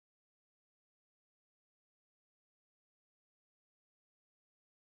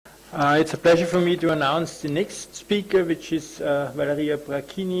It's a pleasure for me to announce the next speaker, which is Valeria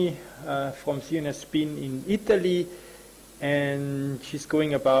Braccini from CNS Spin in Italy, and she's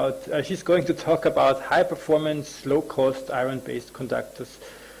going to talk about high-performance, low-cost iron-based conductors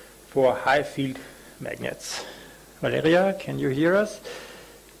for high-field magnets. Valeria, can you hear us?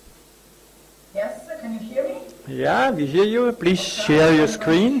 Yes, can you hear me? Yeah, we hear you. Please share your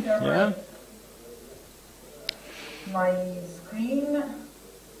screen. Yeah. My screen.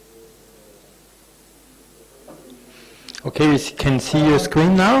 Okay, we can see your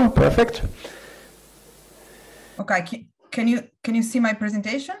screen now. Perfect. Okay, can you see my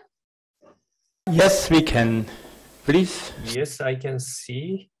presentation? Yes, we can. Please. Yes, I can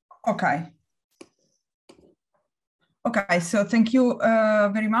see. Okay. Okay, so thank you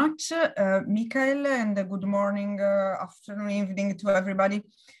very much, Michael, and good morning, afternoon, evening to everybody.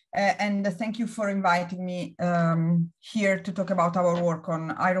 And thank you for inviting me here to talk about our work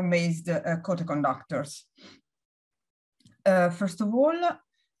on iron-based coated conductors. First of all,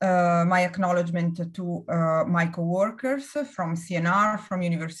 my acknowledgement to my co-workers from CNR, from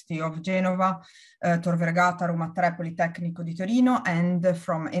University of Genova, Tor Vergata, Roma Tre, Politecnico di Torino, and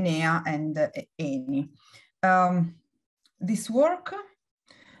from Enea and Eni. This work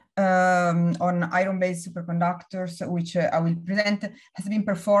on iron-based superconductors, which I will present, has been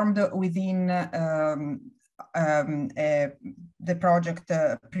performed within the project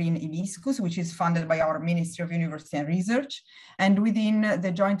PRIN Hibiscus, which is funded by our Ministry of University and Research, and within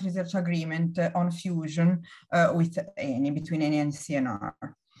the joint research agreement on fusion with Eni, between Eni and CNR.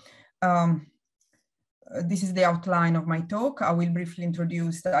 This is the outline of my talk. I will briefly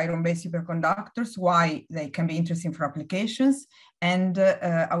introduce the iron-based superconductors, why they can be interesting for applications, and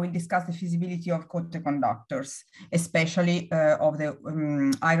I will discuss the feasibility of coated conductors, especially of the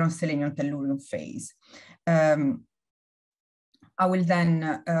iron, selenium, tellurium phase. I will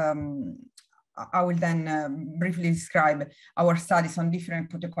then briefly describe our studies on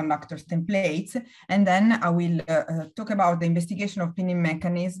different coated conductors templates, and then I will talk about the investigation of pinning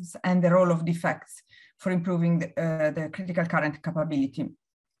mechanisms and the role of defects for improving the critical current capability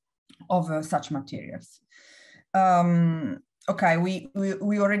of such materials. Okay, we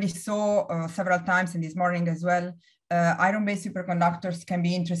already saw several times, and this morning as well, iron-based superconductors can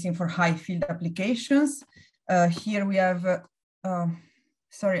be interesting for high field applications. Here we have,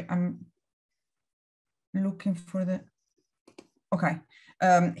 sorry, I'm looking for the, okay.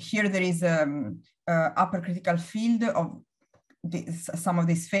 Here there is upper critical field of some of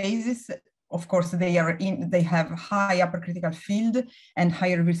these phases. Of course, they have high upper critical field and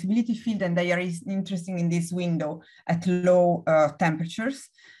higher reversibility field, and they are interesting in this window at low temperatures.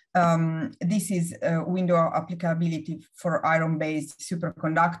 This is a window of applicability for iron-based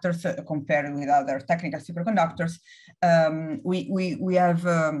superconductors compared with other technical superconductors. We have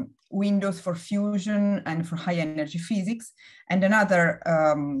windows for fusion and for high energy physics. And another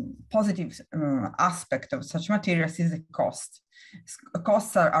positive aspect of such materials is the cost.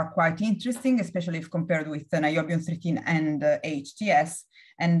 Costs are quite interesting, especially if compared with niobium-13 and HTS.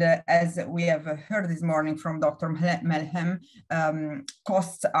 And as we have heard this morning from Dr. Melhem,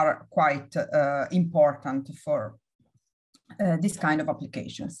 costs are quite important for this kind of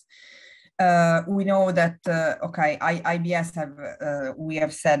applications. We know that, okay, IBS have, we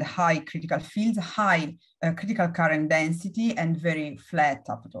have said, high critical fields, high critical current density, and very flat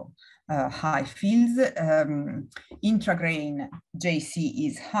up to high fields. Intragrain JC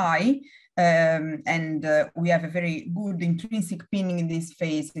is high, and we have a very good intrinsic pinning in these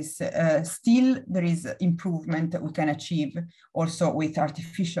phases. Still, there is improvement that we can achieve also with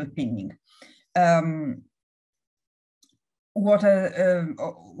artificial pinning. We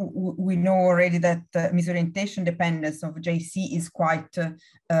know already that misorientation dependence of JC is quite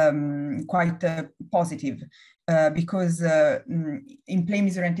positive because in plane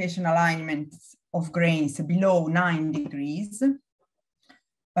misorientation alignments of grains below 9 degrees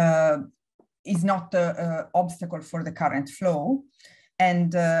is not an obstacle for the current flow,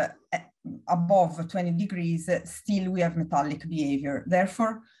 and above 20 degrees still we have metallic behavior.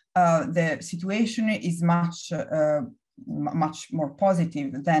 Therefore, the situation is much more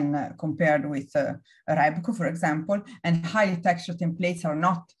positive than compared with Rebco, for example, and highly textured templates are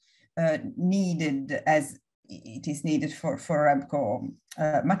not needed as it is needed for Rebco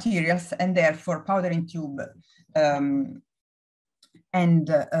materials, and therefore powder tube and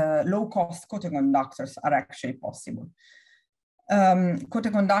low-cost coated conductors are actually possible.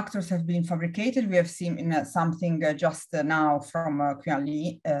 Coated conductors have been fabricated. We have seen something just now from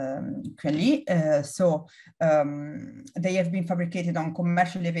Quanli. They have been fabricated on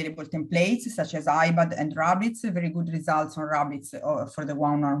commercially available templates such as IBAD and rabbits. Very good results on rabbits for the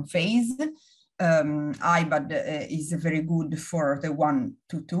 1-1 phase. IBAD is very good for the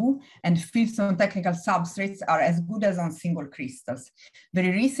 1-2, and fields on technical substrates are as good as on single crystals. Very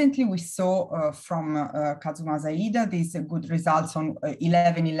recently, we saw from Kazuma Zaida these good results on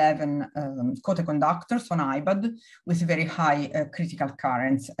 1111 coated conductors on IBAD with very high critical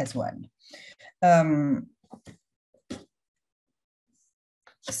currents as well.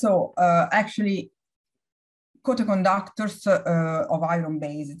 Actually, coated conductors of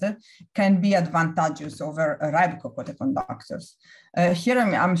iron-based can be advantageous over Rebco coated conductors. Here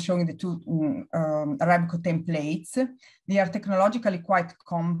I'm showing the two Rebco templates. They are technologically quite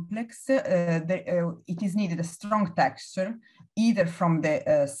complex. It is needed a strong texture, either from the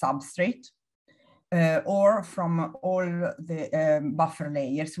substrate or from all the buffer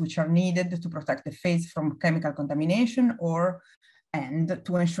layers, which are needed to protect the phase from chemical contamination and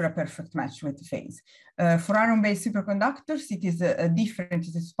to ensure a perfect match with the phase. For iron-based superconductors, it is different.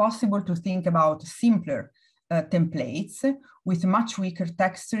 It is possible to think about simpler templates with much weaker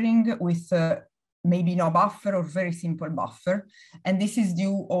texturing, with maybe no buffer or very simple buffer. And this is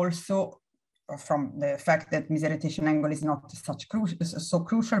due also from the fact that miseration angle is not so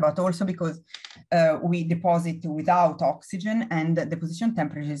crucial, but also because we deposit without oxygen and the deposition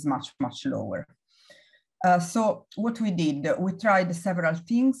temperature is much, much lower. So what we did, we tried several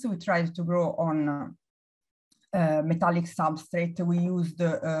things. We tried to grow on metallic substrate. We used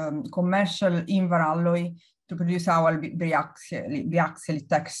commercial Invar alloy to produce our biaxially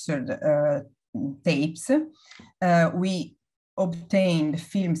textured tapes. We obtained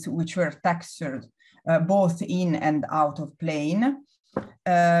films which were textured both in and out of plane.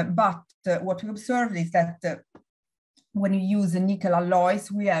 But what we observed is that when you use nickel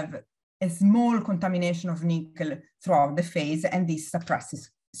alloys, we have a small contamination of nickel throughout the phase, and this suppresses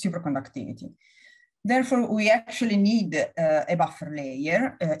superconductivity. Therefore, we actually need a buffer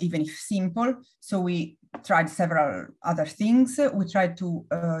layer, even if simple. So we tried several other things. We tried to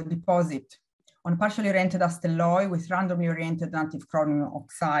deposit on partially oriented alloy with randomly oriented native chromium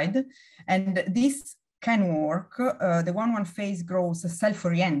oxide. And this can work. The 1-1 phase grows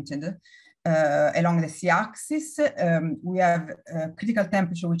self-oriented along the z-axis. We have critical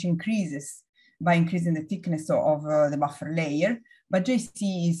temperature which increases by increasing the thickness of the buffer layer, but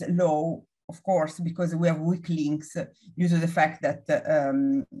JC is low, of course, because we have weak links due to the fact that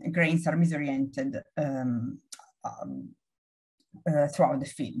grains are misoriented throughout the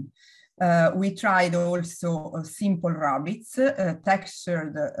film. We tried also simple rabbits,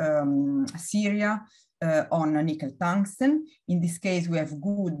 textured Syria on nickel tungsten. In this case, we have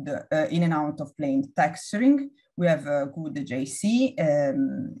good in and out of plane texturing. We have good JC,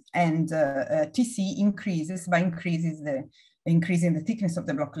 and TC increases by increasing the thickness of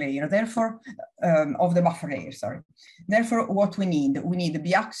the block layer, therefore, of the buffer layer, sorry. Therefore, what we need a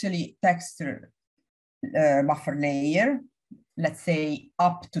biaxially textured buffer layer, let's say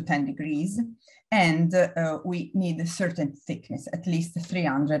up to 10 degrees, and we need a certain thickness, at least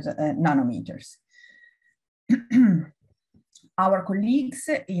 300 nanometers. Our colleagues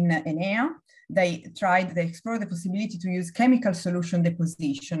in ENEA, they explored the possibility to use chemical solution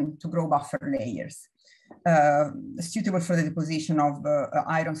deposition to grow buffer layers, suitable for the deposition of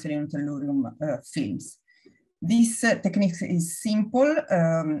iron, selenium, tellurium films. This technique is simple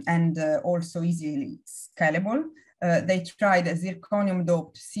and also easily scalable. They tried a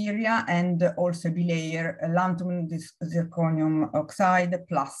zirconium-doped Syria and also bilayer lanthanum zirconium oxide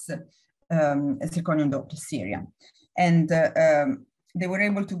plus zirconium-doped Syria. And they were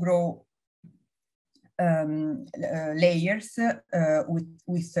able to grow layers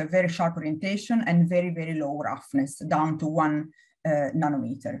with a very sharp orientation and very, very low roughness, down to 1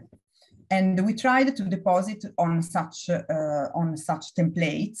 nanometer. And we tried to deposit on such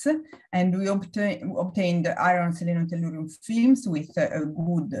templates, and we obtained iron, selenium, tellurium films with a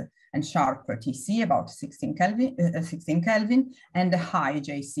good and sharp TC, about 16 Kelvin, and a high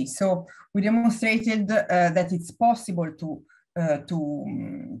JC. So we demonstrated that it's possible to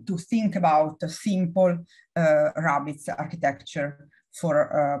think about a simple rabbits architecture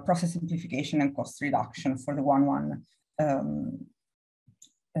for process simplification and cost reduction for the 1-1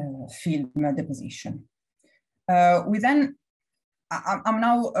 film deposition. I'm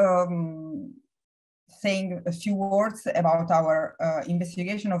now saying a few words about our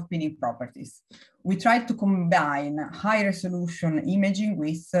investigation of pinning properties. We tried to combine high resolution imaging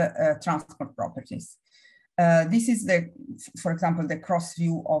with transport properties. This is for example, the cross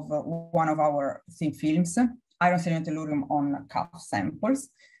view of one of our thin films, iron selenium tellurium on cuff samples.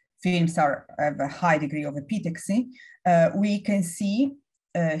 Films have a high degree of epitaxy. We can see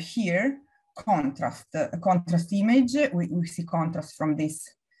here contrast image. We see contrast from this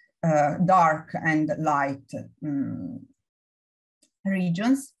dark and light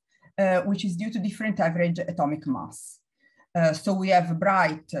regions, which is due to different average atomic mass. So we have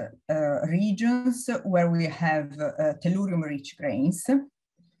bright regions where we have tellurium-rich grains.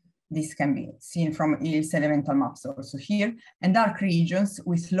 This can be seen from Ilse elemental maps also here, and dark regions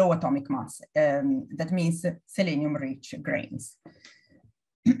with low atomic mass. That means selenium-rich grains.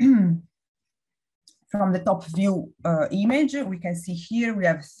 From the top view image, we can see here we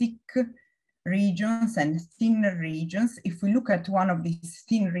have thick regions and thinner regions. If we look at one of these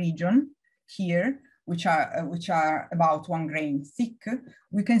thin regions here, which are about 1 grain thick,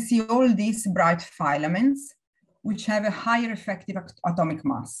 we can see all these bright filaments, which have a higher effective atomic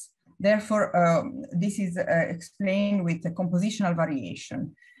mass. Therefore, this is explained with a compositional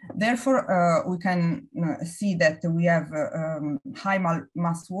variation. Therefore, we can see that we have high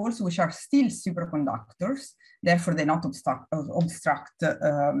mass walls, which are still superconductors. Therefore, they not obstruct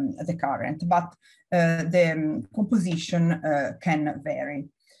the current, but the composition can vary.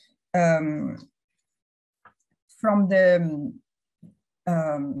 From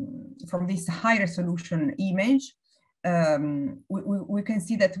this high resolution image, we can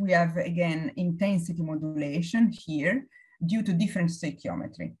see that we have again intensity modulation here due to different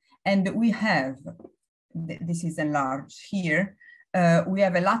stoichiometry, and we have this is enlarged here. We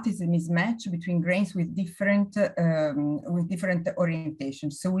have a lattice mismatch between grains with different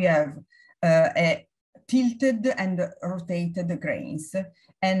orientations. So we have a tilted and rotated grains,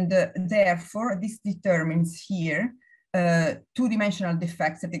 and therefore this determines here two-dimensional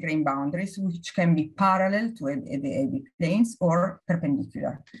defects at the grain boundaries, which can be parallel to the AB planes or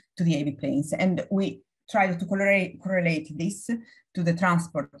perpendicular to the AB planes. And we try to correlate this to the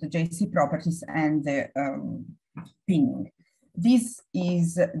transport, the JC properties, and the pinning. This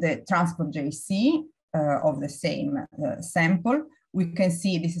is the transport JC of the same sample. We can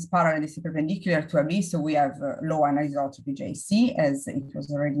see this is parallel, this is perpendicular to AB, so we have low anisotropy JC, as it was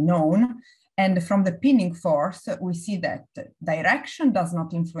already known. And from the pinning force, we see that direction does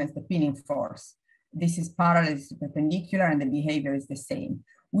not influence the pinning force. This is parallel, this is perpendicular, and the behavior is the same.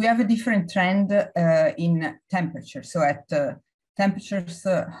 We have a different trend in temperature. So at temperatures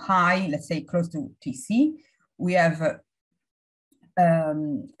high, let's say close to TC, we have a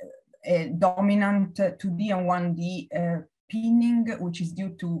dominant 2D and 1D pinning, which is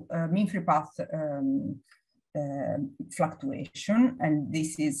due to mean free path fluctuation, and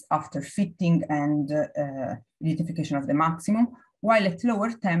this is after fitting and identification of the maximum, while at lower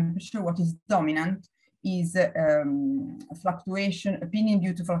temperature, what is dominant is fluctuation, pinning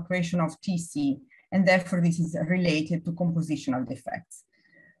due to fluctuation of TC, and therefore this is related to compositional defects.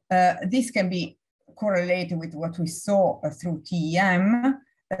 This can be correlated with what we saw through TEM.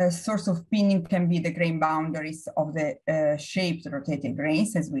 Source of pinning can be the grain boundaries of the shaped rotated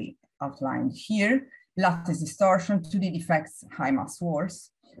grains, as we outlined here. Lattice distortion, 2D defects, high mass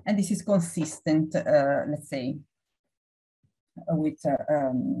walls, and this is consistent, let's say, with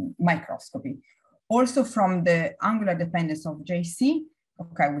microscopy. Also from the angular dependence of JC,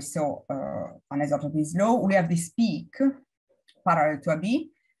 okay, we saw anisotropy is low. We have this peak parallel to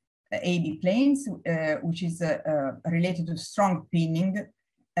AB planes, which is related to strong pinning,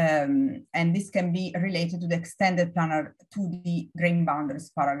 and this can be related to the extended planar 2D grain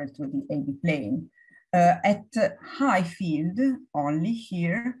boundaries parallel to the AB plane. At high field, only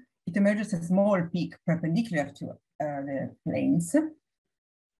here, it emerges a small peak perpendicular to the planes.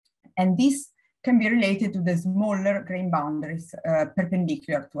 And this can be related to the smaller grain boundaries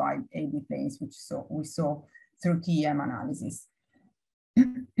perpendicular to AB planes, which we saw through TEM analysis.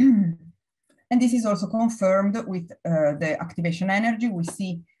 And this is also confirmed with the activation energy. We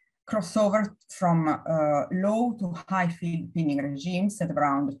see crossover from low to high field pinning regimes at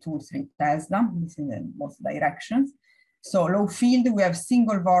around 2-3 Tesla. This is in both directions. So low field, we have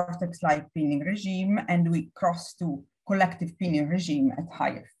single vortex-like pinning regime, and we cross to collective pinning regime at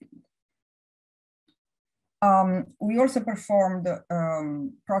higher field. We also performed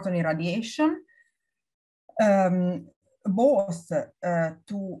proton irradiation, both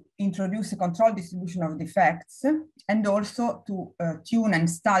to introduce a controlled distribution of defects and also to tune and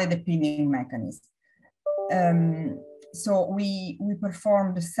study the pinning mechanism. So we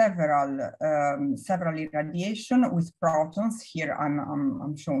performed several irradiation with protons. Here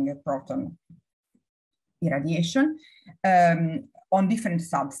I'm showing a proton irradiation. on different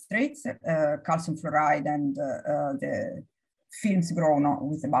substrates, calcium fluoride and the films grown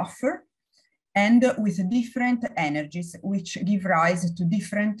with a buffer, and with different energies, which give rise to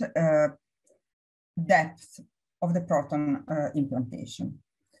different depths of the proton implantation,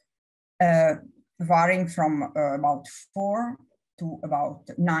 varying from about 4 to about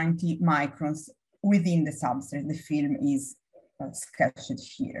 90 microns within the substrate. The film is sketched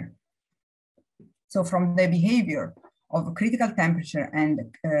here. So from the behavior of critical temperature and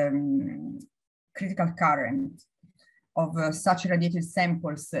critical current of such irradiated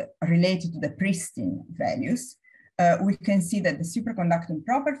samples related to the pristine values, we can see that the superconducting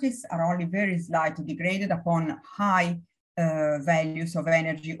properties are only very slightly degraded upon high values of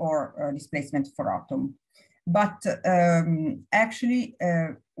energy or displacement for atom. But actually,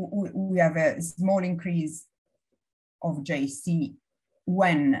 we have a small increase of JC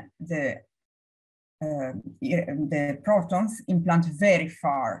when the protons implant very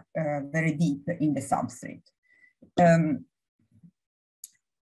far, very deep in the substrate.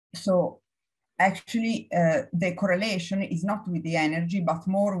 So actually, the correlation is not with the energy, but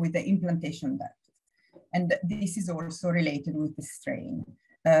more with the implantation depth. And this is also related with the strain.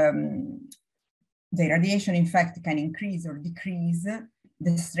 The radiation, in fact, can increase or decrease.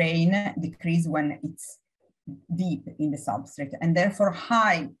 The strain decrease when it's deep in the substrate, and therefore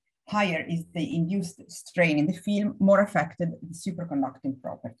higher is the induced strain in the film, more affected the superconducting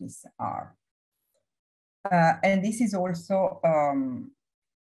properties are. And this is also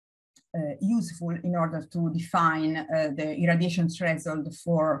useful in order to define the irradiation threshold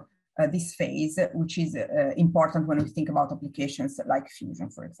for this phase, which is important when we think about applications like fusion,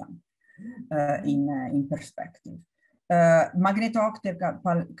 for example, in perspective.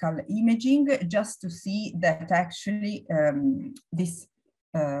 Magneto-optical imaging, just to see that actually this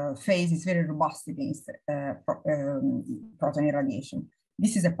phase is very robust against proton irradiation.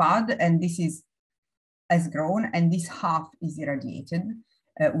 This is a pad, and this has grown, and this half is irradiated.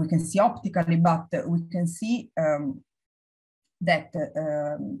 We can see optically, but we can see that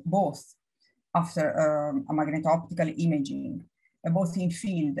both after a magneto-optical imaging, both in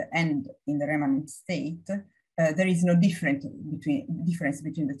field and in the remnant state, there is no difference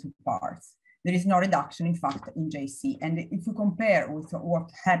between the two parts. There is no reduction, in fact, in JC. And if we compare with what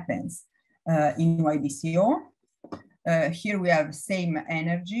happens in YBCO, here we have same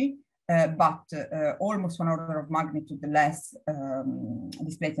energy, but almost 1 order of magnitude less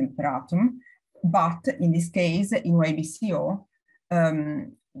displacement per atom. But in this case, in YBCO,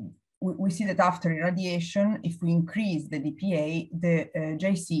 we see that after irradiation, if we increase the dPA, the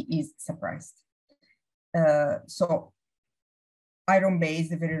JC is suppressed. So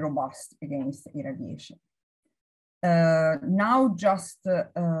iron-based, very robust against irradiation. Now, just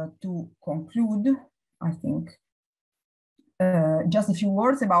to conclude, I think, just a few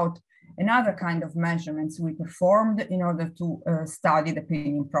words about another kind of measurements we performed in order to study the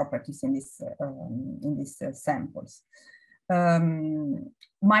pinning properties in these samples.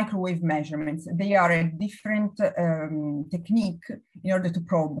 Microwave measurements, they are a different technique in order to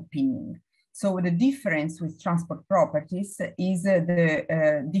probe pinning. So the difference with transport properties is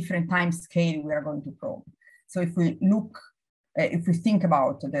the different time scale we are going to probe. So if we look, if we think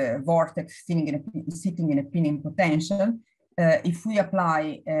about the vortex sitting in a pinning potential, if we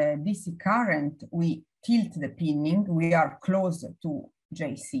apply DC current, we tilt the pinning, we are close to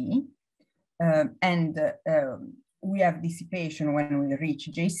JC, and we have dissipation when we reach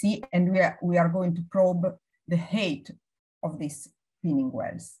JC, and we are going to probe the height of these pinning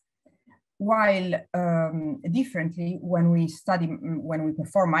wells. While differently, when we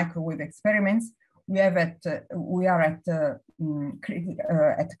perform microwave experiments, we are at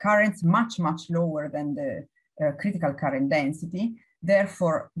currents much lower than the critical current density.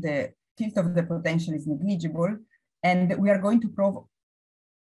 Therefore, the tilt of the potential is negligible, and we are going to probe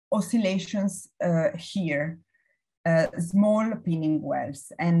oscillations here, small pinning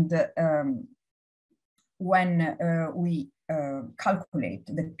wells. And when we calculate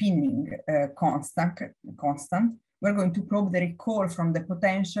the pinning constant, we're going to probe the recoil from the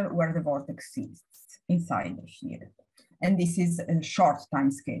potential where the vortex sits inside here. And this is short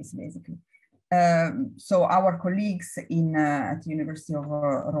time scales, basically. So our colleagues at the University of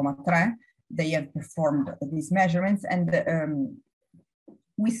Roma 3, they have performed these measurements, and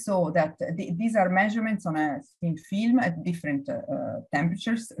we saw that these are measurements on a thin film at different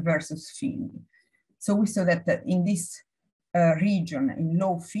temperatures versus field. So we saw that in this region, in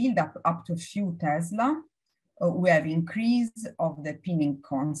low field, up to a few Tesla, we have increase of the pinning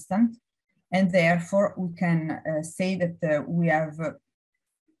constant, and therefore we can say that we have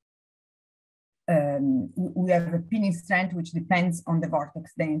we have a pinning strength which depends on the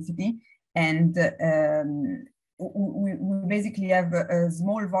vortex density, and we basically have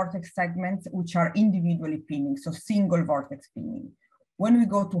small vortex segments which are individually pinning, so single vortex pinning. When we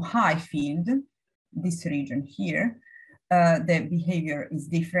go to high field, this region here, the behavior is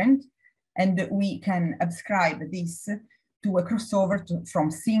different, and we can ascribe this to a crossover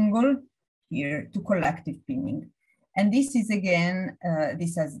from single here to collective pinning. And this is again,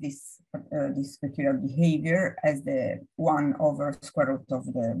 this has this peculiar behavior as the 1 over square root of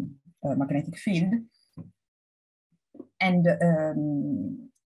the magnetic field. And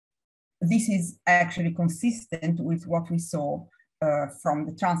this is actually consistent with what we saw from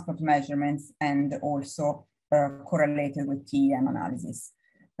the transport measurements and also correlated with TEM analysis.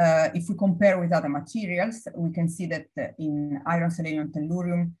 If we compare with other materials, we can see that in iron, selenium,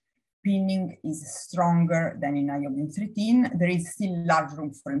 tellurium, pinning is stronger than in iodine 13. There is still large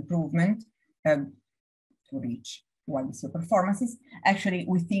room for improvement to reach YBCO performances. Actually,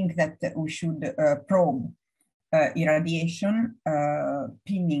 we think that we should probe irradiation,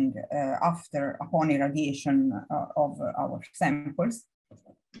 pinning upon irradiation of our samples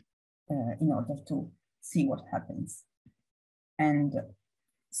in order to see what happens. And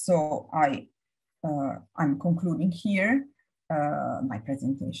so I'm concluding here my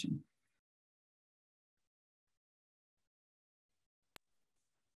presentation.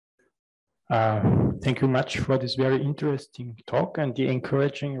 Thank you much for this very interesting talk and the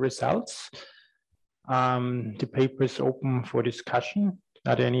encouraging results. The paper is open for discussion.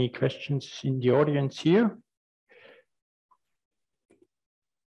 Are there any questions in the audience here?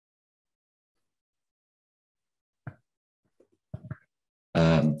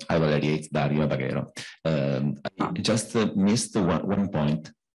 Hi Valeria, it's Dario Baghero. I just missed one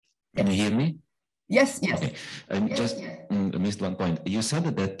point. Can you hear me? Yes, yes. Okay. Missed one point. You said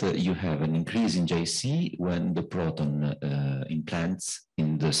that you have an increase in JC when the proton implants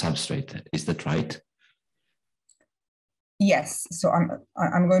in the substrate. Is that right? Yes. So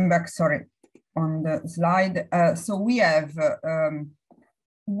I'm going back. Sorry, on the slide. So we have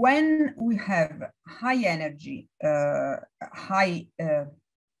when we have high energy,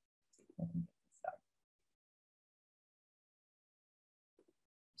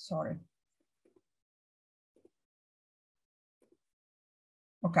 sorry.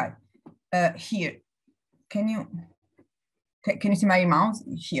 Okay, here, can you see my mouse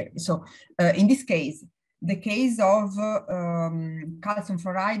here? So in this case, the case of calcium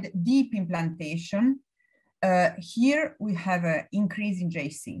fluoride deep implantation, here we have an increase in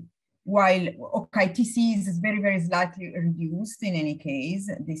JC, while okay, TC is very, very slightly reduced in any case.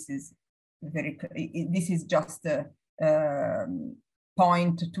 This is just a 0.2,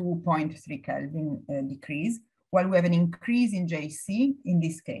 0.3 Kelvin decrease, while we have an increase in JC in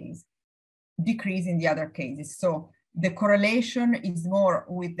this case, decrease in the other cases. So the correlation is more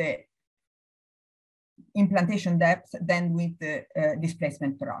with the implantation depth than with the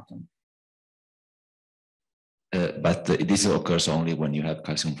displacement per atom. But this occurs only when you have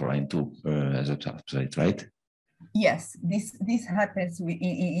calcium fluoride 2 as a substrate, right? Yes, this happens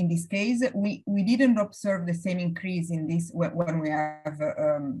in this case. We didn't observe the same increase in this when we have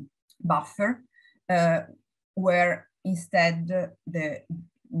buffer, where instead the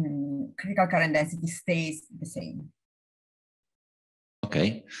critical current density stays the same.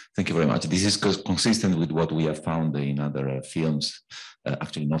 Okay, thank you very much. This is consistent with what we have found in other films.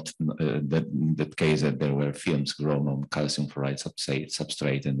 Actually, not in that case that there were films grown on calcium fluoride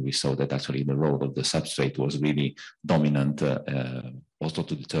substrate, and we saw that actually the role of the substrate was really dominant, also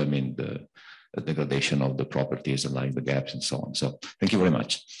to determine the degradation of the properties like the gaps and so on. So thank you very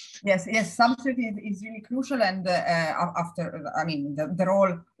much. Yes, substrate is really crucial, and the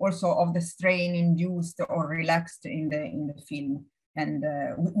role also of the strain induced or relaxed in the film. And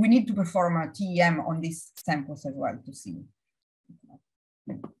we need to perform a TEM on these samples as well to see.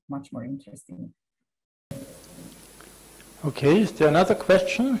 Much more interesting. Okay, is there another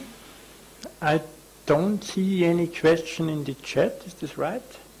question? I don't see any question in the chat, is this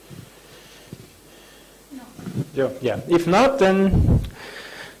right? No. Yeah, if not, then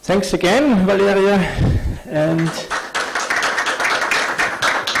thanks again, Valeria, and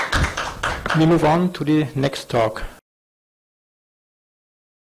we move on to the next talk.